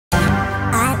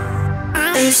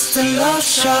It's the love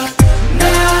shot. Nah,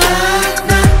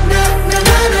 nah, nah, nah,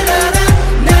 nah,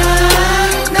 nah,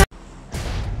 nah, nah.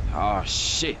 Oh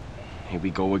shit, here we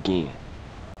go again.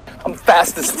 I'm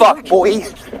fast as fuck, boy.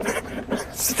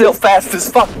 Still fast as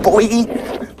fuck, boy.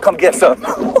 Come get some.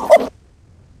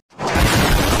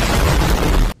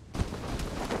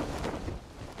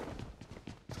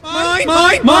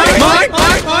 Mine.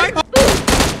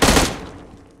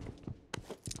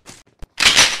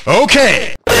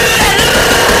 Okay.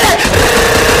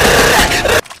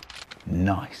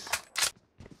 Nice.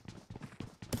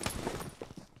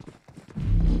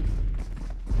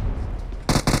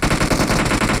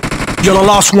 You're the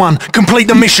last one. Complete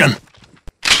the mission.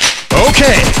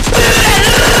 Okay.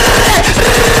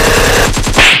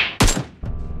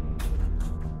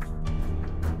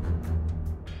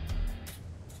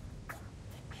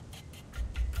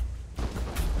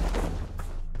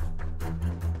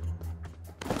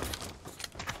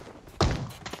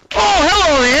 Oh,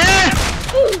 hello there.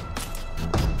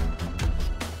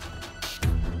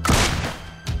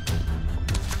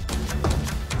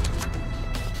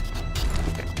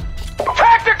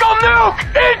 Tactical nuke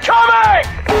incoming!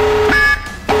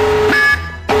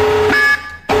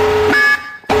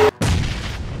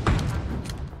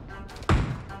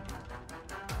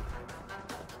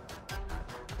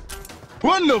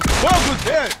 What the fuck was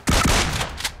that?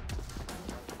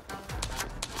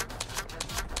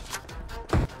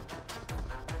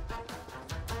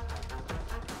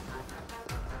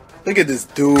 Look at this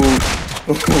dude.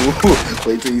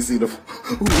 Wait till you see the.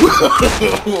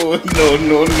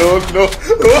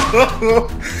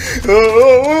 No.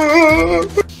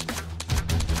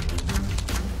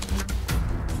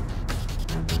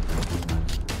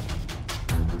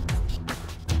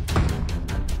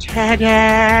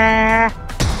 Ta-da!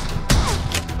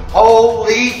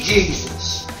 Holy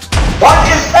Jesus! What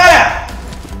is that?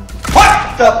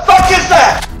 What the fuck is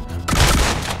that?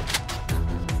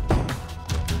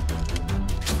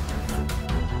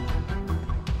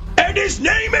 And his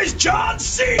name is John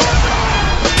C.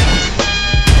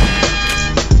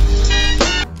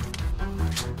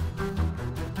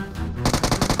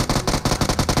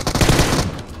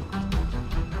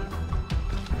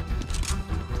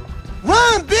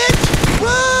 Run, bitch!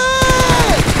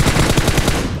 Run!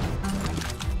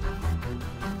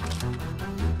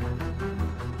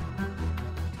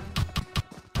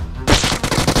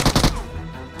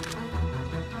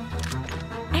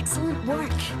 Excellent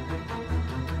work.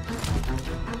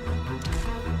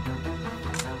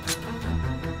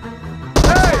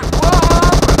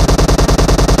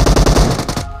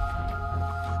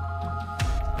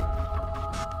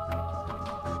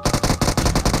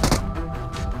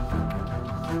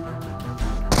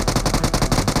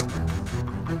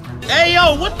 Hey,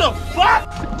 yo, what the fuck?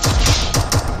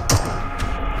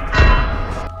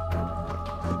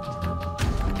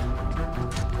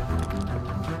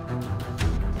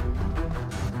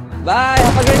 Bye,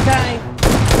 have a great time.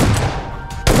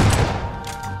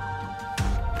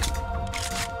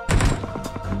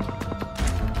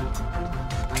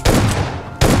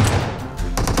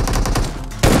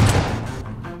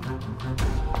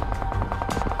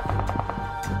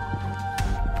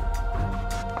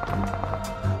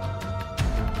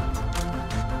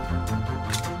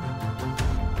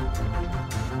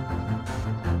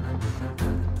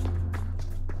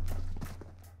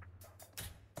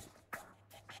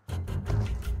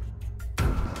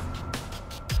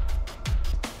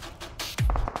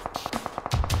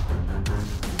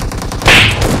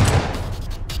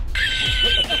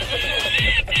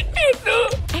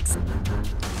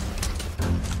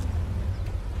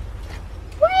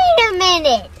 Wait a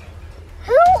minute!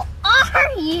 Who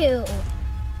are you?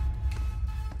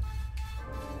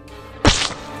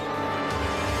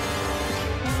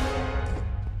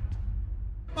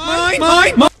 Mine.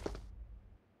 I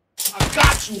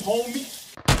got you, homie.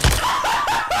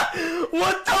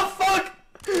 What the fuck?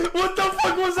 What the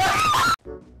fuck was that?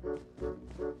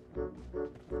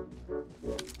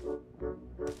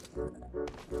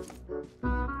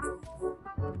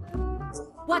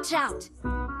 Watch out!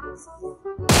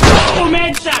 Oh,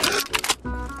 man, shot!